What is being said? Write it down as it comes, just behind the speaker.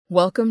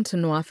Welcome to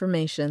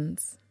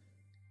Affirmations.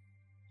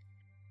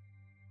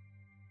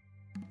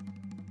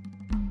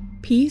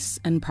 Peace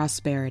and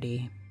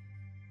prosperity.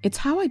 It's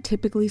how I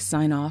typically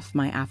sign off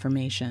my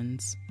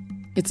affirmations.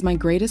 It's my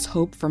greatest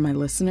hope for my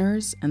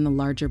listeners and the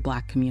larger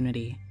Black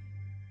community.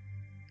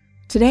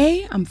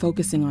 Today, I'm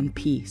focusing on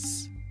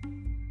peace.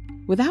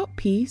 Without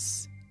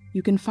peace,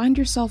 you can find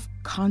yourself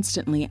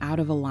constantly out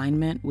of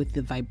alignment with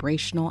the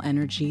vibrational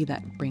energy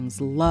that brings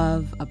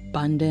love,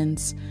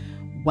 abundance,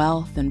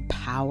 wealth, and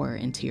power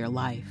into your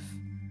life.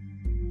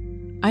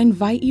 I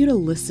invite you to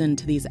listen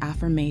to these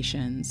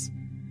affirmations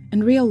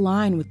and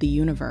realign with the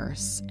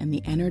universe and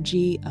the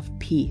energy of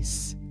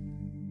peace.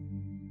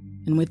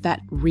 And with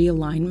that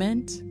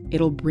realignment,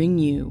 it'll bring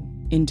you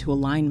into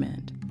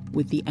alignment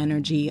with the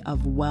energy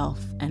of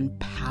wealth and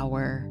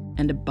power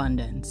and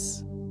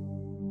abundance.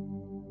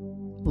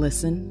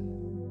 Listen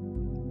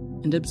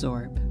and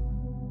absorb.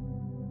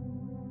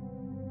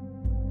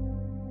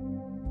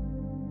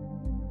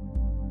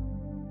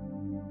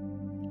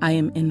 I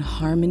am in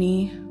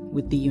harmony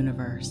with the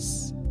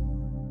universe.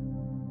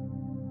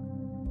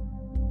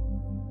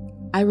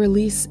 I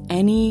release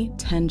any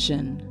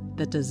tension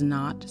that does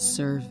not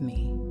serve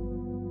me.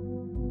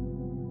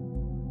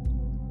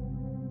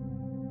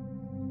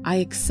 I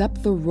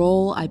accept the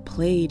role I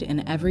played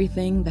in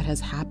everything that has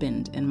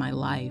happened in my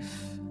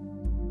life.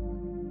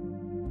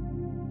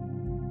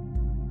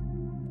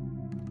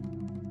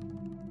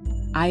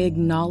 I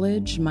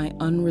acknowledge my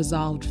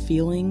unresolved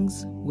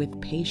feelings with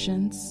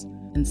patience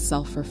and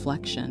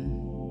self-reflection.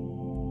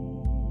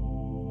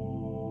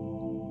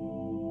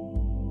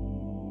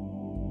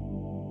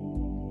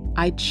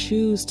 I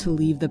choose to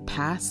leave the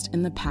past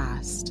in the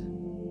past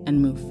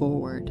and move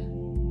forward.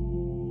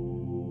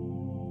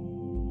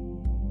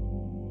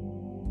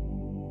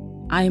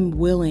 I am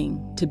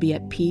willing to be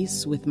at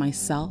peace with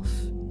myself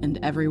and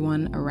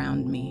everyone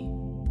around me.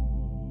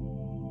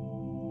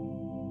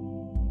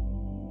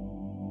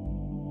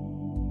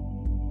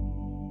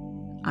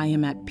 I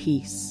am at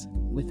peace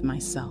with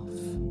myself.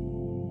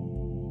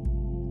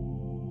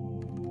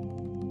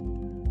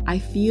 I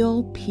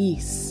feel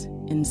peace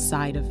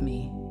inside of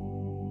me.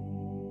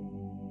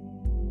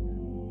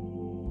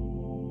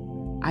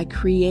 I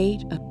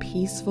create a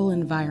peaceful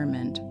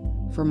environment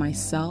for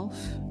myself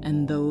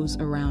and those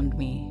around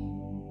me.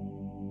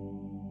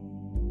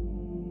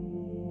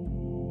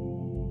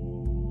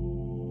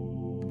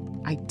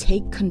 I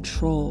take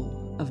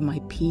control of my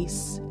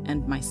peace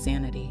and my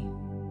sanity.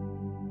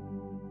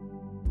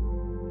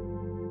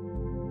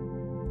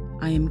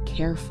 I am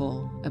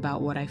careful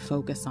about what I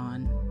focus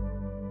on.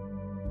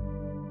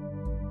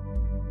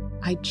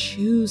 I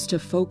choose to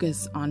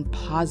focus on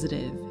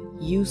positive,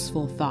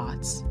 useful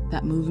thoughts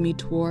that move me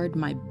toward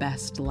my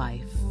best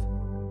life.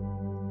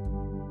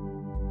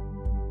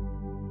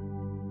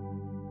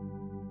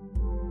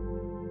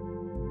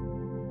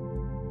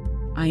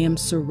 I am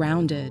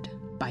surrounded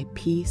by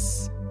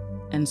peace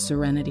and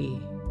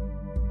serenity.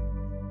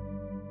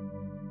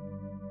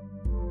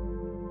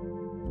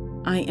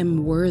 I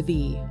am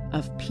worthy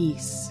of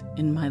peace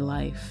in my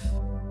life.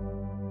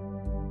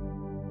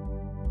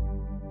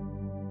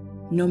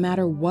 No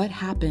matter what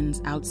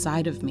happens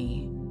outside of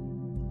me,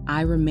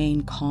 I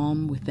remain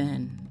calm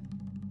within.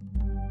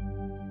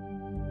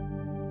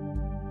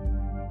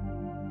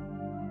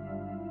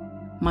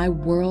 My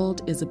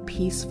world is a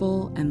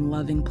peaceful and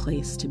loving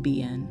place to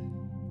be in.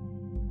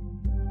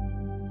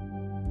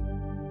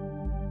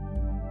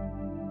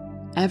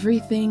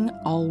 Everything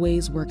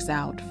always works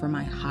out for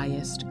my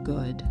highest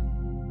good.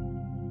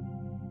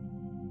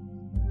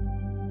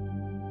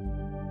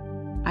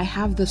 I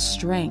have the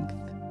strength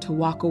to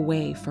walk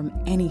away from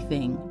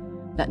anything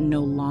that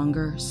no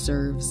longer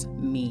serves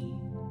me.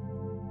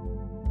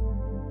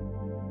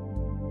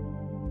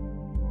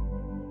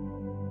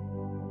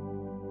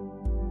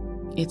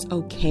 It's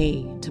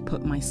okay to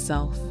put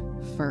myself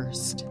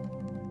first.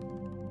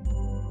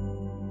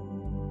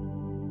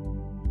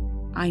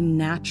 I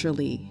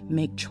naturally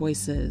make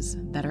choices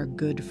that are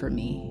good for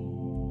me.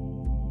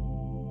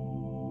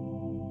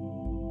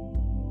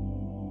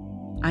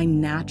 I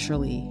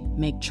naturally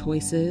make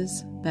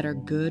choices that are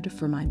good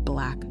for my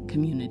Black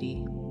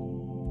community.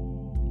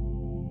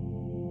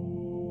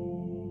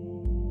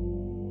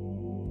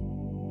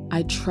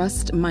 I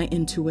trust my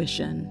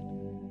intuition,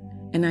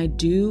 and I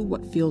do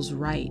what feels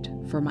right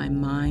for my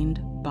mind,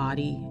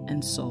 body,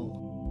 and soul.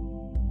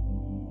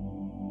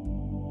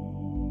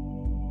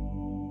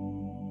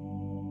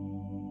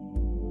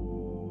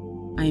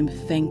 I am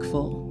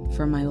thankful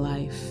for my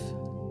life.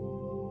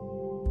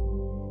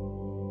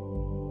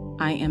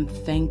 I am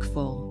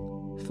thankful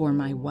for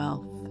my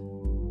wealth.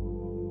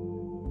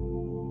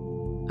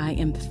 I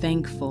am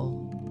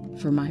thankful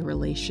for my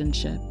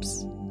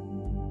relationships.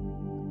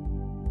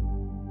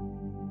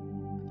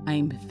 I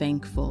am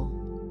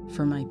thankful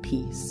for my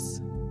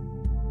peace.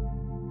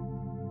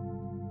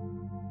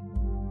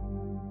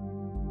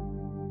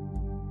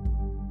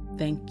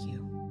 Thank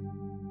you.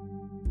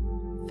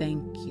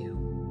 Thank you.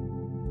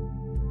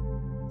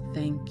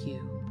 Thank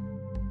you.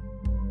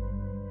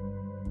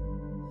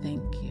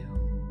 Thank you.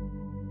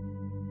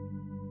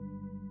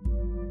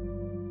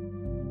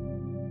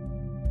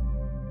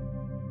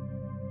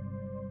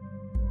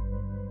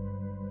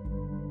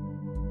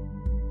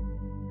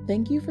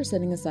 Thank you for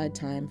setting aside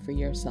time for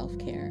your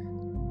self-care.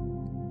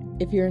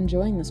 If you're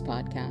enjoying this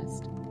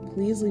podcast,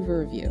 please leave a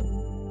review.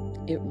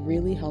 It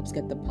really helps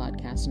get the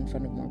podcast in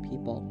front of more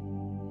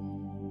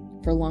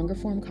people. For longer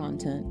form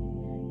content,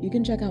 you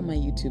can check out my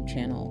YouTube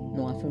channel,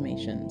 No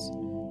Affirmations,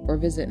 or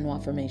visit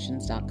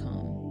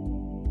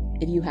noaffirmations.com.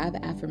 If you have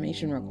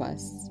affirmation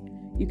requests,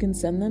 you can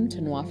send them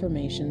to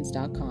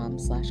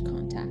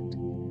noaffirmations.com/contact.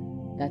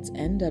 That's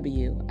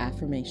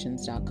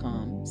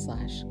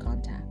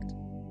nwaffirmations.com/contact.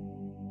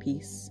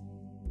 Peace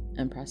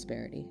and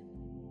prosperity.